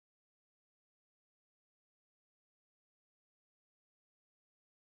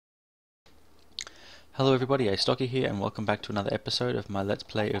Hello everybody, Astocky here, and welcome back to another episode of my Let's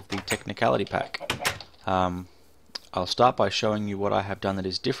Play of the Technicality pack. I'll start by showing you what I have done that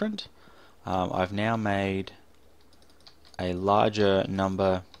is different. I've now made a larger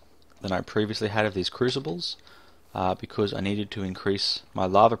number than I previously had of these crucibles because I needed to increase my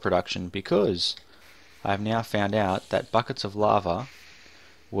lava production, because I have now found out that buckets of lava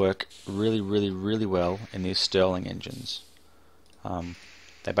work really well in these Stirling engines.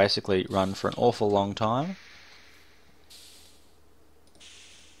 They basically run for an awful long time,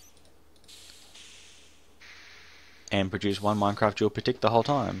 and produce one Minecraft jewel per tick the whole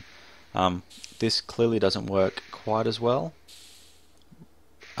time. This clearly doesn't work quite as well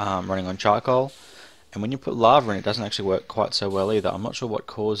running on charcoal, and when you put lava in, it doesn't actually work quite so well either. I'm not sure what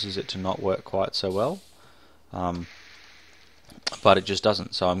causes it to not work quite so well, but it just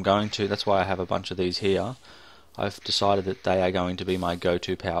doesn't. So I'm going to, that's why I have a bunch of these here. I've decided that they are going to be my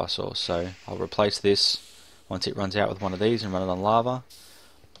go-to power source, so I'll replace this once it runs out with one of these and run it on lava.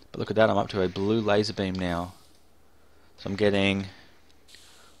 But look at that, I'm up to a blue laser beam now. So I'm getting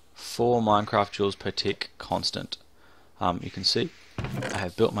 4 Minecraft jewels per tick constant. You can see I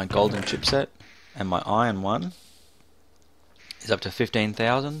have built my golden chipset, and my iron one is up to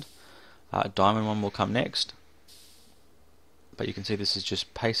 15,000. Diamond one will come next. But you can see this is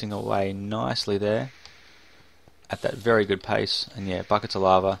just pacing away nicely there at that very good pace. And yeah, buckets of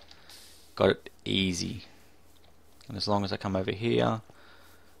lava, got it easy. And as long as I come over here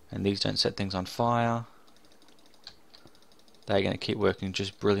and these don't set things on fire, they're going to keep working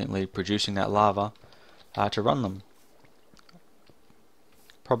just brilliantly, producing that lava to run them.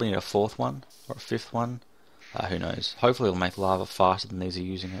 Probably need a 4th one or a 5th one, who knows. Hopefully it'll make lava faster than these are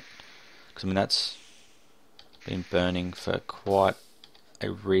using it, because I mean that's been burning for quite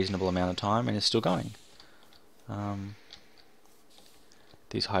a reasonable amount of time and it's still going.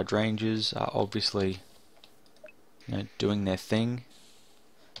 These hydrangeas are obviously, doing their thing.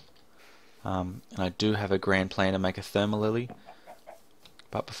 And I do have a grand plan to make a thermal lily,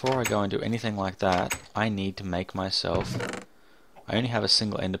 but before I go and do anything like that, I need to make myself, I only have a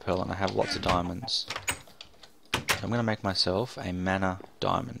single ender pearl and I have lots of diamonds, so I'm going to make myself a mana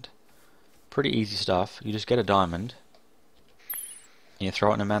diamond. Pretty easy stuff. You just get a diamond and you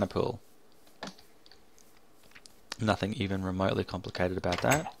throw it in a mana pool. Nothing even remotely complicated about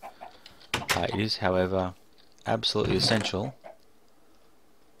that. It is, however, absolutely essential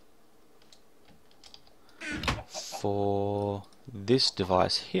for this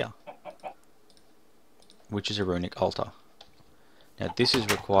device here, which is a runic altar. Now this is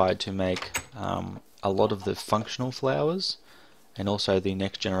required to make a lot of the functional flowers, and also the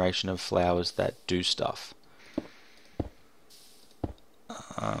next generation of flowers that do stuff.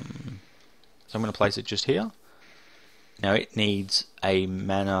 So I'm going to place it just here. Now it needs a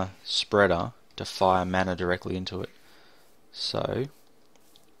mana spreader to fire mana directly into it, so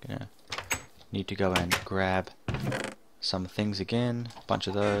I'm going to need to go and grab some things again, a bunch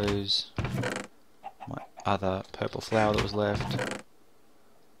of those, my other purple flower that was left,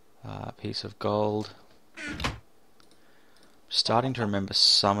 a piece of gold. Starting to remember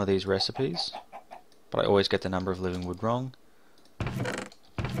some of these recipes, but I always get the number of living wood wrong.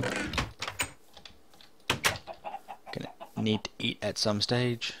 Gonna need to eat at some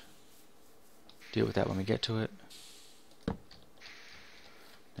stage. Deal with that when we get to it.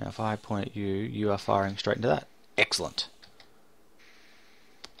 Now if I point at you, you are firing straight into that. Excellent.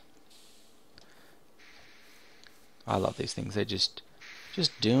 I love these things. They're just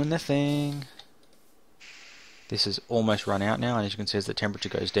doing their thing. This is almost run out now, and as you can see, as the temperature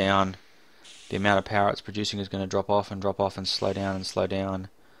goes down, the amount of power it's producing is going to drop off and slow down and slow down,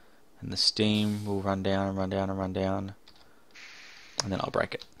 and the steam will run down and run down and run down, and then I'll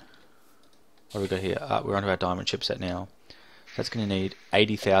break it. What do we got here? We're onto our diamond chipset now. That's going to need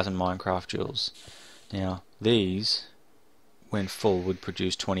 80,000 Minecraft jewels. Now these, when full, would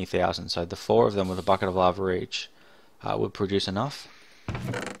produce 20,000, so the 4 of them with a bucket of lava each would produce enough.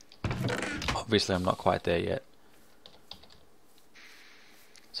 Obviously I'm not quite there yet,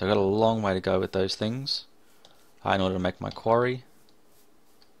 so I've got a long way to go with those things in order to make my quarry,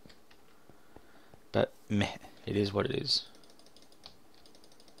 but meh, it is what it is.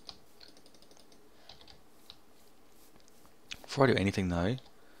 Before I do anything though,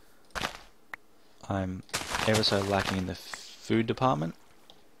 I'm ever so lacking in the food department.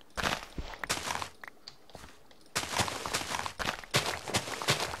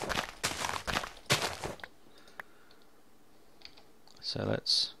 So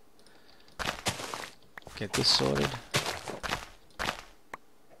let's get this sorted.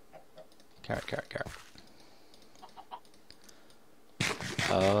 Carrot, carrot, carrot.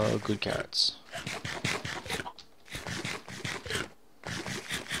 Oh, good carrots.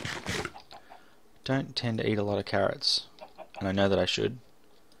 don't tend to eat a lot of carrots, and I know that I should,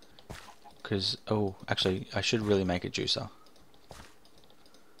 because, oh, actually, I should really make a juicer.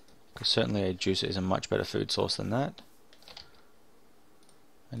 Because certainly a juicer is a much better food source than that.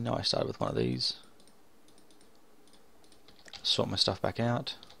 And now I started with one of these. Sort my stuff back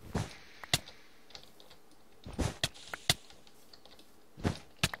out.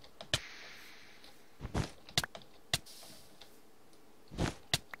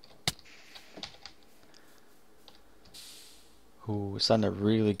 Ooh, it's starting to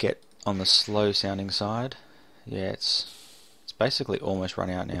really get on the slow sounding side. Yeah, it's basically almost run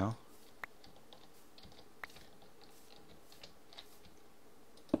out now.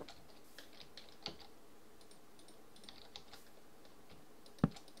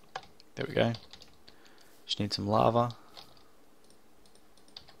 There we go. Just need some lava.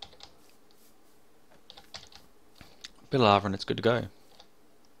 Bit of lava and it's good to go.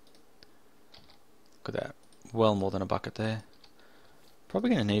 Look at that. Well more than a bucket there. Probably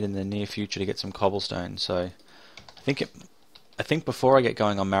going to need in the near future to get some cobblestone, so I think before I get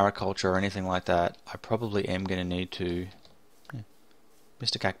going on mariculture or anything like that, I probably am going to need to... Yeah,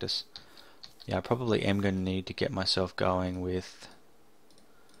 Mr. Cactus. Yeah, I probably am going to need to get myself going with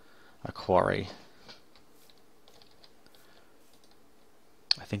a quarry.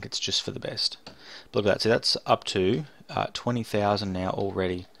 I think it's just for the best. But look at that, so that's up to 20,000 now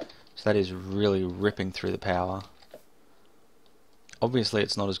already. So that is really ripping through the power. Obviously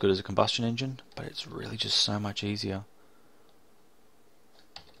it's not as good as a combustion engine, but it's really just so much easier.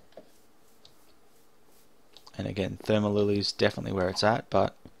 And again, thermal lily's definitely where it's at,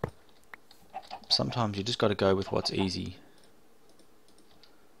 but sometimes you just got to go with what's easy.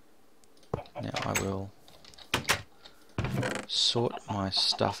 Now I will sort my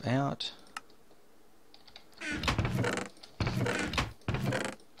stuff out.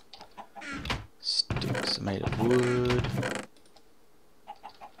 Sticks are made of wood.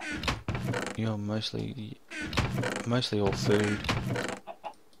 You're mostly all food.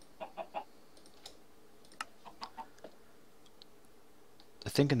 I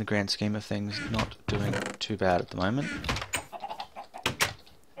think in the grand scheme of things, not doing too bad at the moment.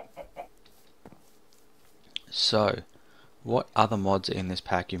 So, what other mods are in this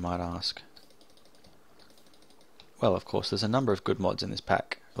pack, you might ask? Well, of course, there's a number of good mods in this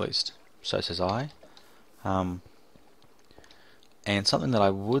pack, at least so says I. And something that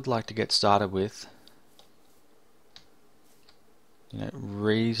I would like to get started with,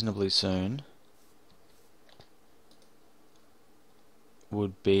 reasonably soon,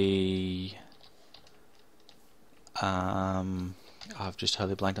 would be I've just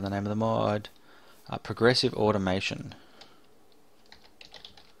totally blanked on the name of the mod. Progressive automation.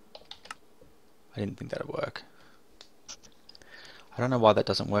 I didn't think that would work. I don't know why that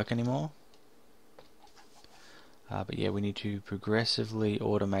doesn't work anymore. But yeah, we need to progressively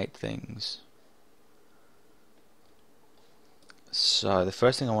automate things. So the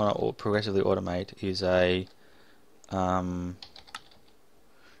first thing I want to progressively automate is a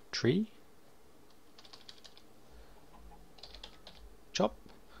tree chop.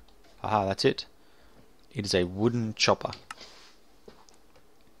 Aha, that's it. It is a wooden chopper.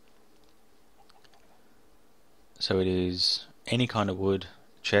 So it is any kind of wood,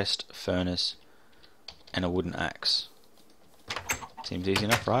 chest, furnace, and a wooden axe. Seems easy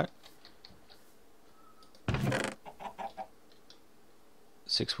enough, right?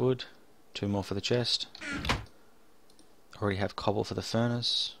 6 wood, 2 more for the chest. Already have cobble for the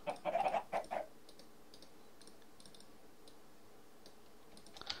furnace.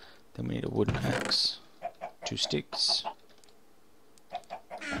 Then we need a wooden axe, 2 sticks,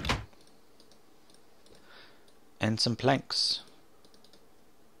 and some planks.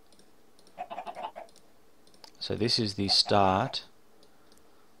 So this is the start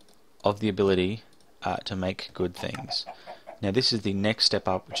of the ability to make good things. Now this is the next step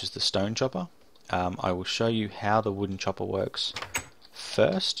up, which is the stone chopper. I will show you how the wooden chopper works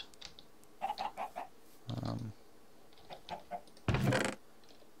first.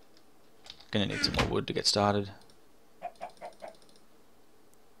 Gonna need some more wood to get started.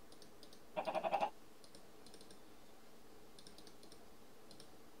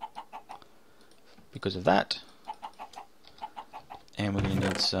 Because of that. And we're going to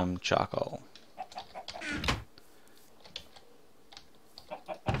need some charcoal.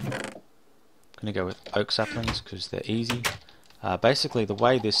 I'm going to go with oak saplings because they're easy. Basically the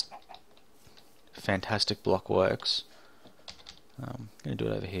way this fantastic block works, I'm going to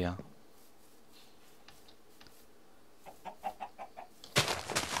do it over here.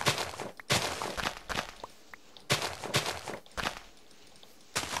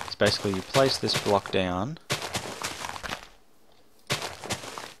 basically you place this block down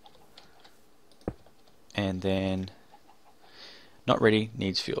and then not ready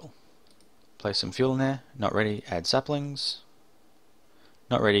needs fuel. Place some fuel in there. Not ready, add saplings.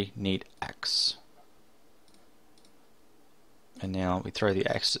 Not ready, need axe. And now we throw the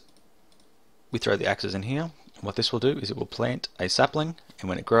axes in here. And what this will do is it will plant a sapling, and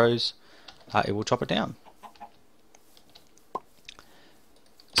when it grows, it will chop it down.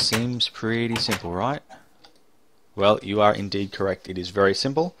 Seems pretty simple, right? Well, you are indeed correct. It is very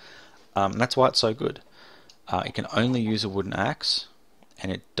simple. And that's why it's so good. It can only use a wooden axe,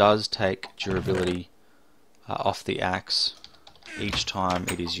 and it does take durability off the axe each time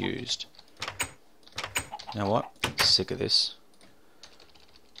it is used. You know what? Sick of this.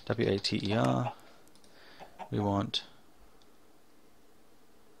 WATER. We want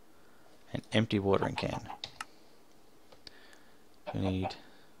an empty watering can. We need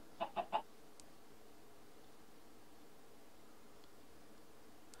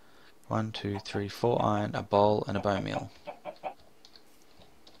one, two, three, 4 iron, a bowl, and a bone meal.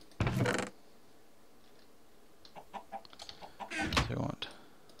 So we want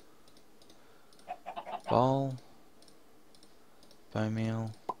bowl, bone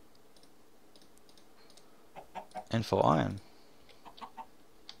meal, and 4 iron.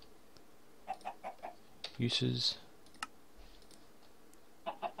 Uses.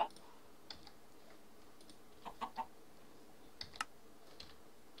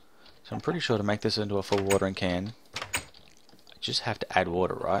 So I'm pretty sure to make this into a full watering can, I just have to add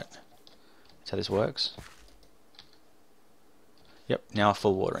water, right? That's how this works. Yep, now a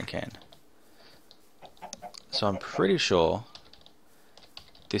full watering can. So I'm pretty sure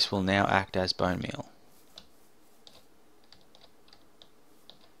this will now act as bone meal.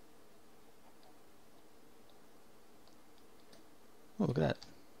 Oh, look at that.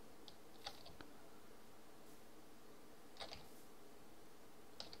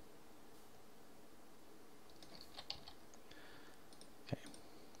 Okay,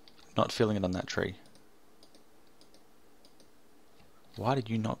 not feeling it on that tree. Why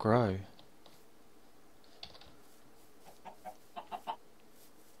did you not grow?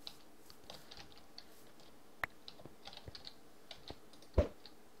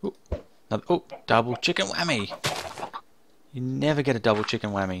 Ooh, another, oh, double chicken whammy! You never get a double chicken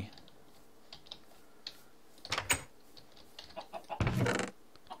whammy.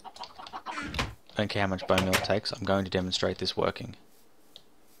 Don't care how much bone meal it takes, I'm going to demonstrate this working.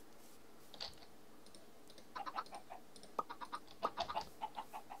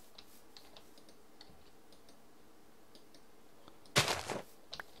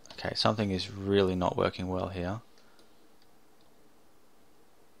 Okay, something is really not working well here.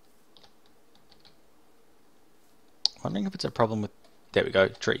 Wondering if it's a problem with... There we go,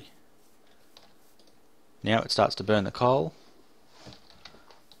 tree. Now it starts to burn the coal,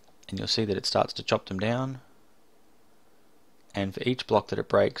 and you'll see that it starts to chop them down, and for each block that it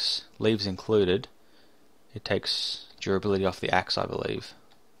breaks, leaves included, it takes durability off the axe, I believe.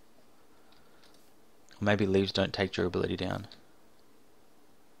 Or maybe leaves don't take durability down.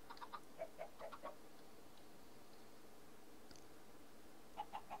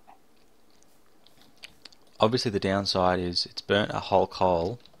 Obviously the downside is it's burnt a whole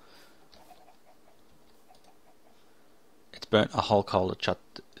coal. It's burnt a whole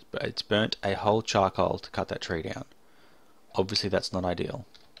charcoal to cut that tree down. Obviously that's not ideal.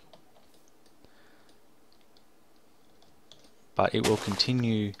 But it will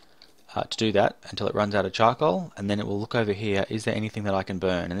continue to do that until it runs out of charcoal, and then it will look over here, is there anything that I can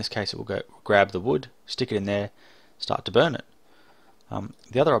burn? In this case it will go grab the wood, stick it in there, start to burn it.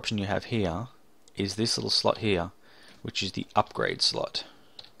 The other option you have here is this little slot here, which is the upgrade slot.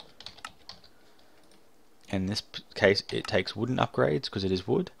 In this case it takes wooden upgrades because it is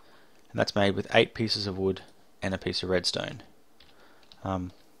wood, and that's made with 8 pieces of wood and a piece of redstone.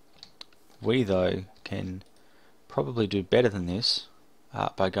 We though can probably do better than this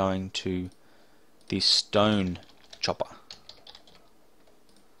by going to the stone chopper.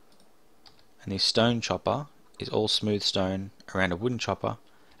 And the stone chopper is all smooth stone around a wooden chopper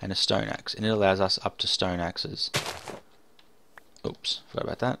and a stone axe, and it allows us up to stone axes. Oops, forgot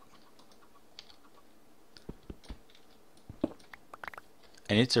about that.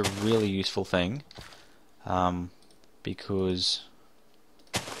 And it's a really useful thing because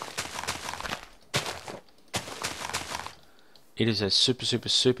it is a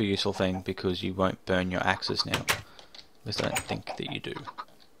super useful thing because you won't burn your axes now. At least I don't think that you do.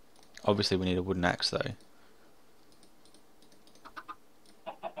 Obviously we need a wooden axe though.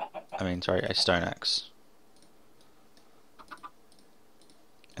 I mean, sorry, a stone axe.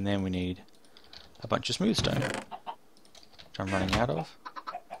 and then we need a bunch of smooth stone, which I'm running out of.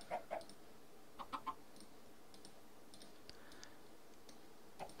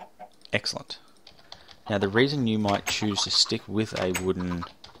 Excellent. Now the reason you might choose to stick with a wooden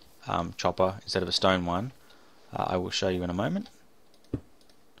chopper instead of a stone one, I will show you in a moment.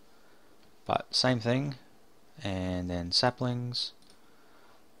 But same thing, and then saplings,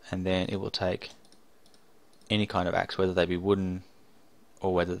 and then it will take any kind of axe, whether they be wooden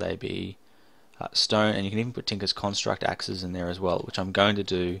or whether they be stone, and you can even put Tinker's Construct axes in there as well, which I'm going to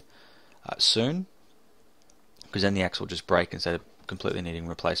do soon, because then the axe will just break instead of completely needing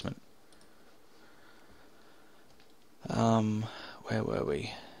replacement. Where were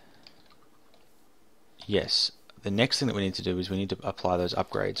we? Yes, the next thing that we need to do is we need to apply those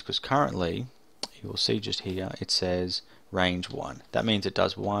upgrades, because currently, you will see just here, it says range 1. That means it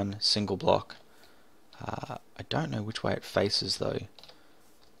does one single block. I don't know which way it faces though,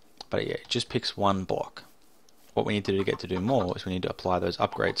 but yeah, it just picks one block. What we need to do to get to do more is we need to apply those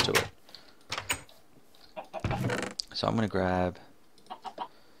upgrades to it. So I'm going to grab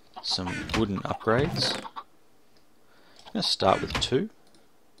some wooden upgrades. I'm going to start with 2.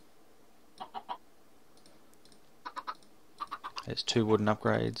 There's 2 wooden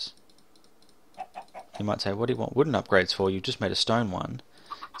upgrades. You might say, what do you want wooden upgrades for? You've just made a stone one.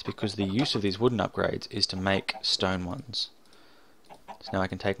 It's because the use of these wooden upgrades is to make stone ones. So now I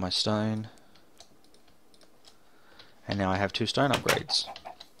can take my stone, and now I have 2 stone upgrades,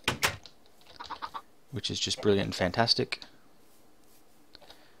 which is just brilliant and fantastic,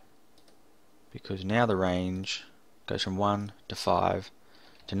 because now the range goes from 1 to 5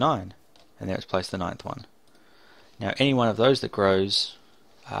 to 9, and there it's placed the 9th one. Now any one of those that grows,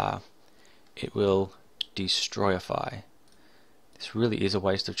 it will destroyify. This really is a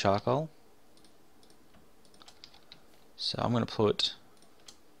waste of charcoal. So I'm going to put,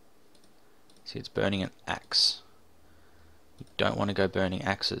 see, it's burning an axe. You don't want to go burning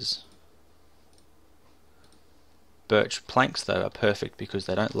axes. Birch planks though are perfect because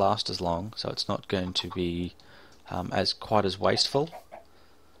they don't last as long, so it's not going to be quite as wasteful.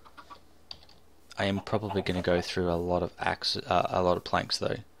 I am probably going to go through a lot of planks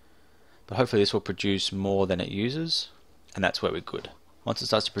though, but hopefully this will produce more than it uses, and that's where we're good. Once it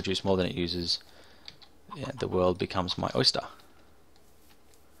starts to produce more than it uses, yeah, the world becomes my oyster.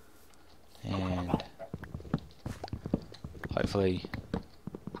 And hopefully,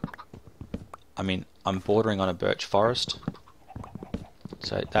 I mean, I'm bordering on a birch forest,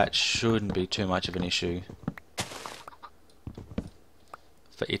 so that shouldn't be too much of an issue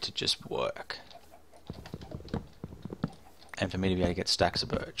for it to just work, and for me to be able to get stacks of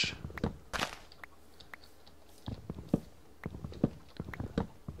birch.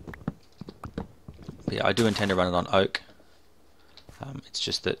 But yeah, I do intend to run it on oak. It's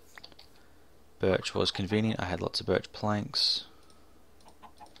just that birch was convenient. I had lots of birch planks.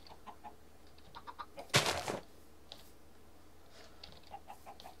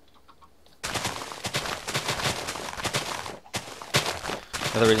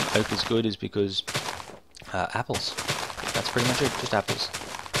 The other reason oak is good is because apples. That's pretty much it, just apples.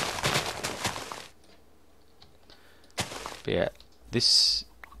 But yeah, this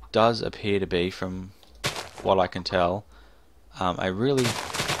does appear to be, from what I can tell, a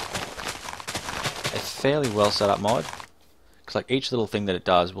fairly well set up mod. Because like each little thing that it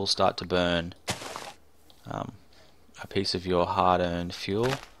does will start to burn a piece of your hard-earned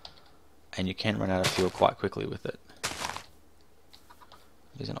fuel, and you can run out of fuel quite quickly with it.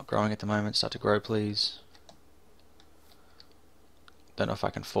 These are not growing at the moment. Start to grow, please. Don't know if I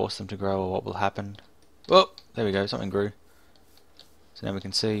can force them to grow or what will happen. Oh, there we go, something grew. So now we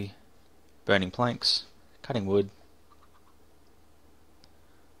can see burning planks, cutting wood.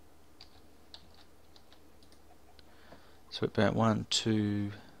 So it burnt 1,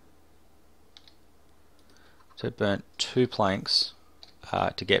 2. So it burnt 2 planks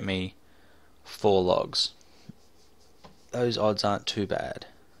to get me 4 logs. Those odds aren't too bad.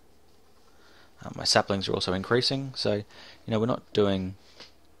 My saplings are also increasing, so you know, we're not doing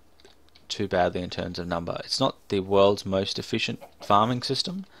too badly in terms of number. It's not the world's most efficient farming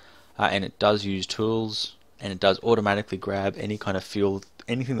system, and it does use tools, and it does automatically grab any kind of fuel,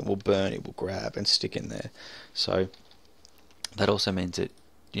 anything that will burn, it will grab and stick in there. So that also means it,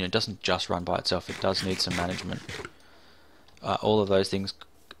 you know, doesn't just run by itself. It does need some management. All of those things,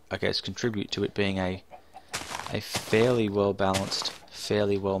 I guess, contribute to it being a fairly well balanced,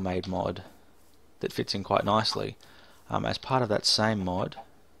 fairly well made mod that fits in quite nicely. As part of that same mod,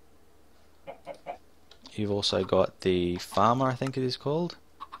 you've also got the farmer, I think it is called.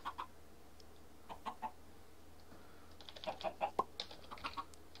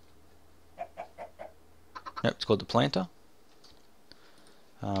 Nope, it's called the planter,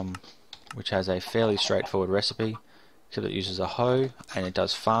 which has a fairly straightforward recipe, except it uses a hoe and it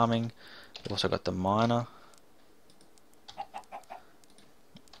does farming. We've also got the miner,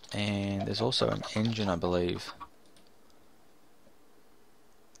 and there's also an engine, I believe.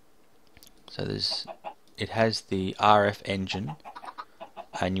 So it has the RF engine,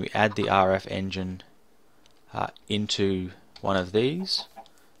 and you add the RF engine into one of these,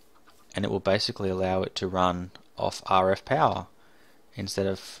 and it will basically allow it to run off RF power instead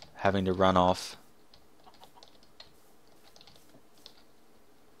of having to run off.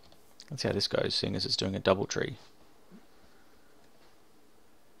 Let's see how this goes, seeing as it's doing a double tree.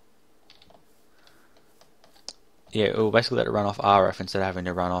 Yeah, it will basically let it run off RF instead of having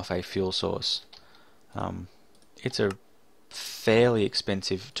to run off a fuel source. It's a fairly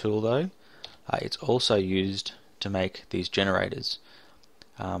expensive tool though. It's also used to make these generators.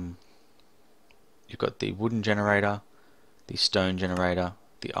 You've got the wooden generator, the stone generator,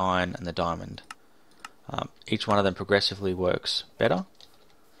 the iron and the diamond. Each one of them progressively works better.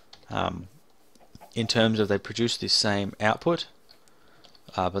 In terms of they produce the same output,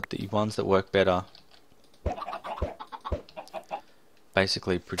 but the ones that work better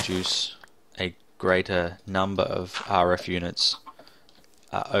basically produce a greater number of RF units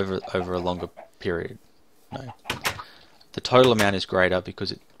over a longer period. No. The total amount is greater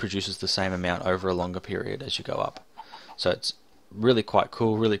because it produces the same amount over a longer period as you go up. So it's really quite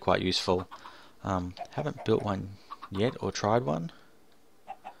cool, really quite useful. Haven't built one yet or tried one.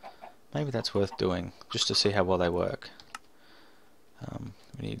 Maybe that's worth doing just to see how well they work.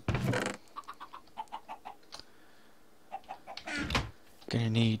 Gonna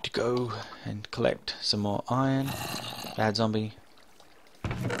need to go and collect some more iron. Bad zombie.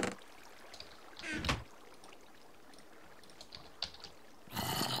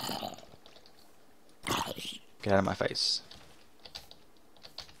 Get out of my face.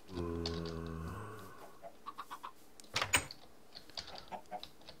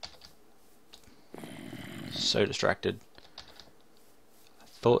 So distracted. I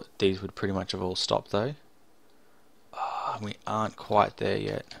thought these would pretty much have all stopped though. We aren't quite there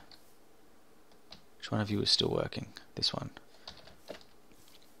yet. Which one of you is still working? This one.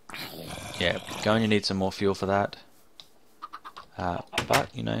 Yeah, going to need some more fuel for that. But,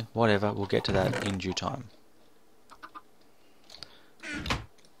 you know, whatever, we'll get to that in due time.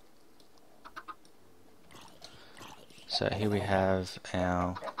 So here we have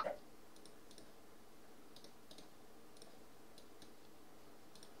our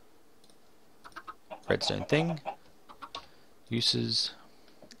redstone thing. Uses.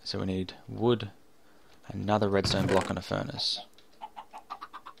 So we need wood, another redstone block and a furnace.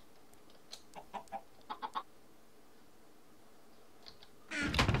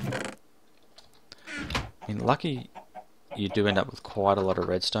 I mean, lucky you do end up with quite a lot of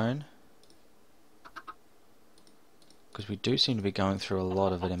redstone, because we do seem to be going through a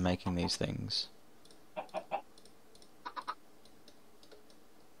lot of it and making these things.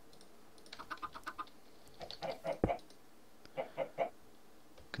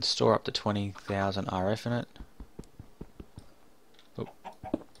 Can store up to 20,000 RF in it. Oh,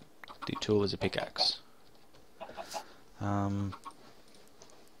 the tool is a pickaxe. So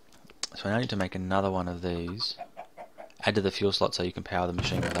I now need to make another one of these. Add to the fuel slot so you can power the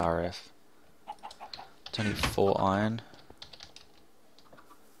machine with RF. It's only 4 iron.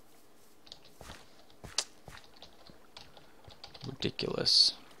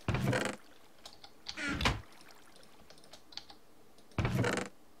 Ridiculous.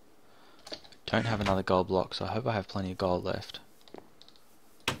 Don't have another gold block, so I hope I have plenty of gold left.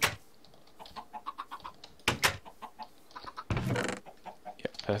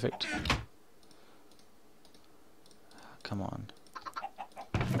 Yep, perfect. Come on.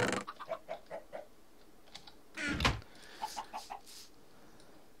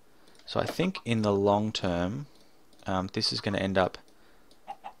 So I think in the long term, this is going to end up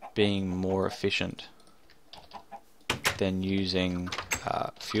being more efficient than using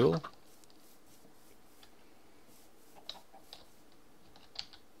fuel.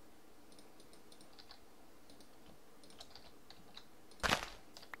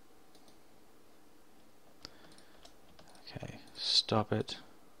 Okay, stop it.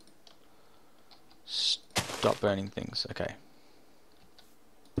 Stop burning things. Okay.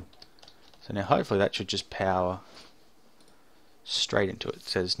 So now hopefully that should just power straight into it. It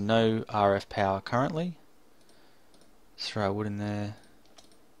says no RF power currently. Let's throw our wood in there.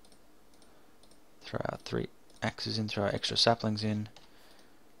 Throw our 3 axes in, throw our extra saplings in.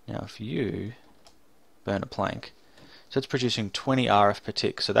 Now if you burn a plank, So it's producing 20 RF per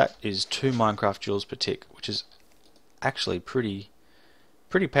tick, so that is 2 Minecraft joules per tick, which is actually pretty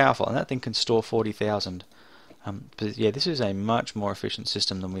powerful, and that thing can store 40,000. But yeah, this is a much more efficient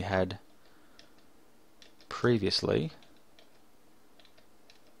system than we had previously.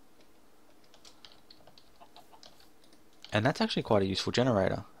 And that's actually quite a useful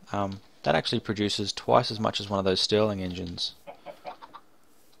generator. That actually produces twice as much as one of those Stirling engines.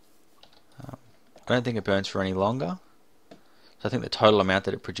 I don't think it burns for any longer. So I think the total amount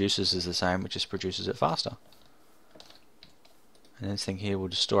that it produces is the same, it just produces it faster. And this thing here will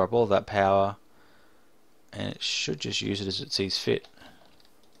just store up all of that power, and it should just use it as it sees fit.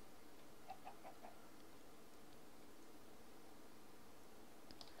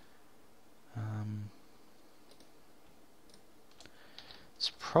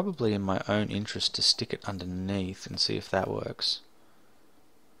 It's probably in my own interest to stick it underneath and see if that works.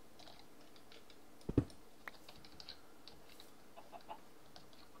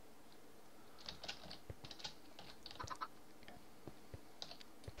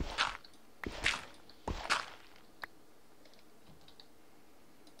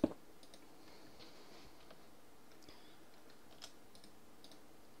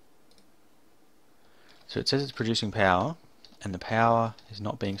 So it says it's producing power, and the power is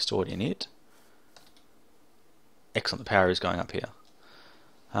not being stored in it. Excellent, the power is going up here.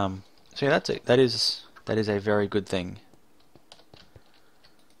 So yeah, that's it. That is a very good thing.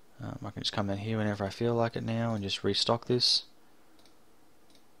 I can just come down here whenever I feel like it now and just restock this.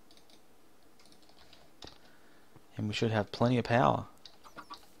 And we should have plenty of power.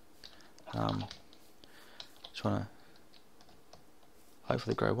 Just want to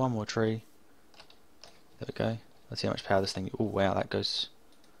hopefully grow one more tree. There we go. Let's see how much power this thing... Oh wow, that goes...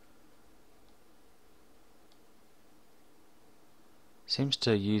 Seems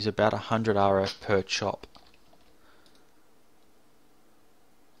to use about 100 RF per chop.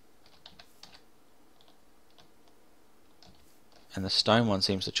 And the stone one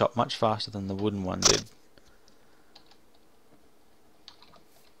seems to chop much faster than the wooden one did.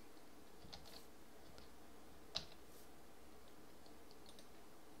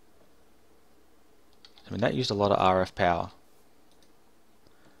 I mean, that used a lot of RF power.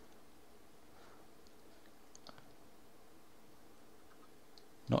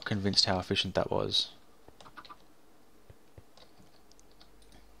 Not convinced how efficient that was.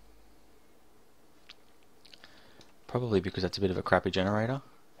 Probably because that's a bit of a crappy generator.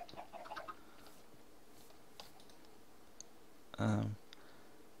 I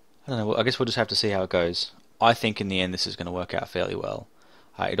don't know, well, I guess we'll just have to see how it goes. I think in the end this is going to work out fairly well.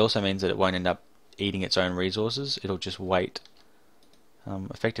 It also means that it won't end up eating its own resources, it'll just wait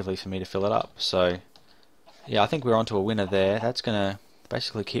effectively for me to fill it up. So yeah, I think we're onto a winner there. That's going to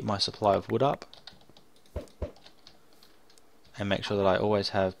basically keep my supply of wood up and make sure that I always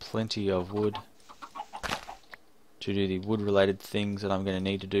have plenty of wood to do the wood related things that I'm going to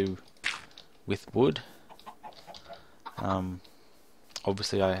need to do with wood.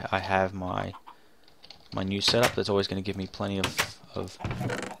 Obviously I have my new setup that's always going to give me plenty of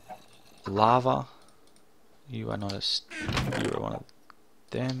lava. You are not a... you are one of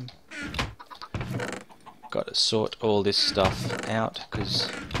them. Got to sort all this stuff out because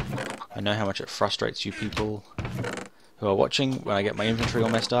I know how much it frustrates you people who are watching when I get my inventory all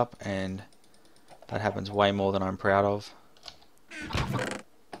messed up, and that happens way more than I'm proud of.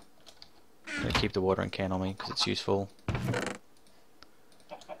 I'm going to keep the watering can on me because it's useful.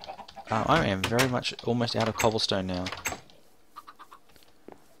 I am very much almost out of cobblestone now.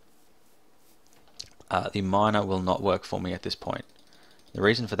 The miner will not work for me at this point. The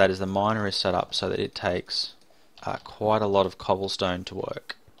reason for that is the miner is set up so that it takes quite a lot of cobblestone to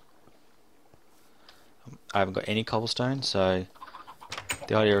work. I haven't got any cobblestone, so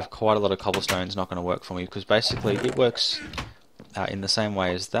the idea of quite a lot of cobblestone is not going to work for me, because basically it works in the same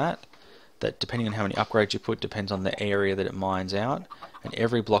way as that depending on how many upgrades you put depends on the area that it mines out, and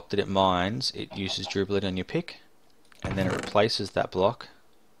every block that it mines it uses durability on your pick, and then it replaces that block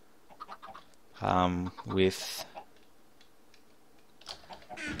with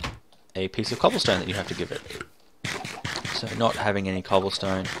a piece of cobblestone that you have to give it. So not having any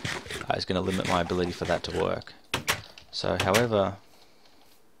cobblestone is going to limit my ability for that to work. So however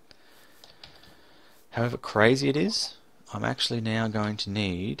crazy it is, I'm actually now going to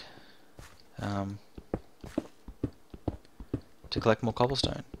need to collect more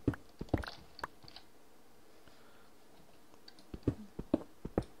cobblestone.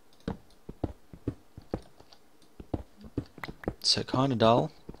 So kind of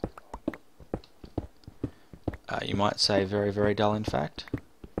dull. You might say very, very dull in fact.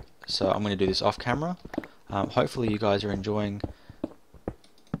 So I'm going to do this off camera. Hopefully you guys are enjoying,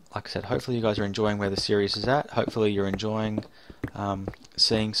 like I said, hopefully you guys are enjoying where the series is at. Hopefully you're enjoying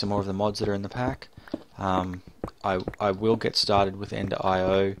seeing some more of the mods that are in the pack. I will get started with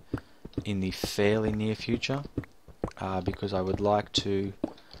Ender.io in the fairly near future, because I would like to,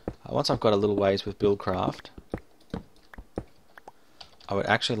 once I've got a little ways with Buildcraft, I would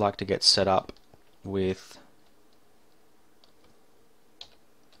actually like to get set up with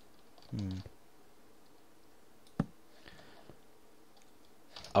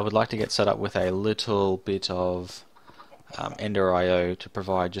a little bit of Ender.io to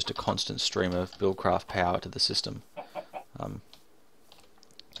provide just a constant stream of Buildcraft power to the system.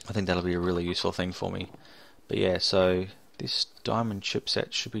 I think that'll be a really useful thing for me. But yeah, so this diamond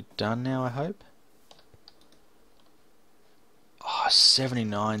chipset should be done now, I hope. Oh,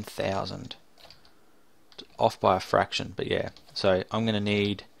 79,000. Off by a fraction, but yeah. So I'm going to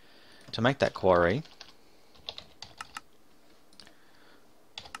need, to make that quarry,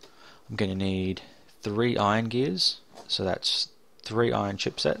 I'm going to need 3 iron gears, so that's 3 iron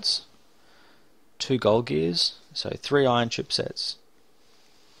chipsets, 2 gold gears, so 3 iron chipsets,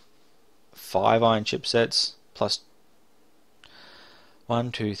 5 iron chipsets, plus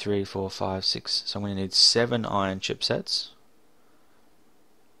 1, 2, 3, 4, 5, 6, so I'm going to need 7 iron chipsets,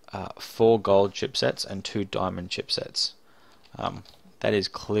 4 gold chipsets, and 2 diamond chipsets. That is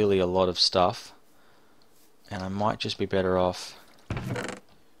clearly a lot of stuff, and I might just be better off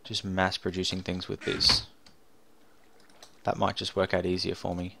just mass producing things with this. That might just work out easier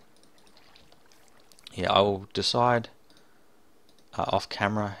for me. Yeah, I will decide off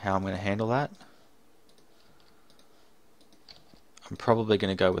camera how I'm going to handle that. I'm probably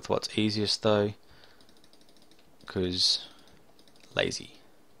going to go with what's easiest though, because lazy.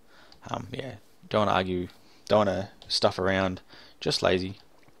 Yeah, don't want to argue, don't want to stuff around, just lazy.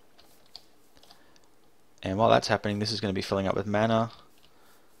 And while that's happening, this is going to be filling up with mana,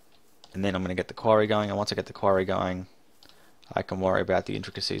 and then I'm going to get the quarry going, and once I get the quarry going, I can worry about the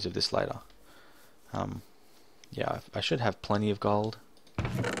intricacies of this later. Yeah, I should have plenty of gold. I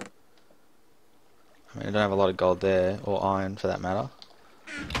mean, I don't have a lot of gold there, or iron for that matter.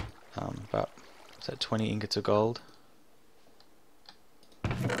 But, so 20 ingots of gold.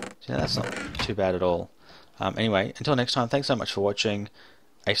 So yeah, that's not too bad at all. Anyway, until next time, thanks so much for watching.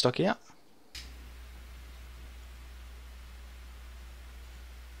 Astocky out.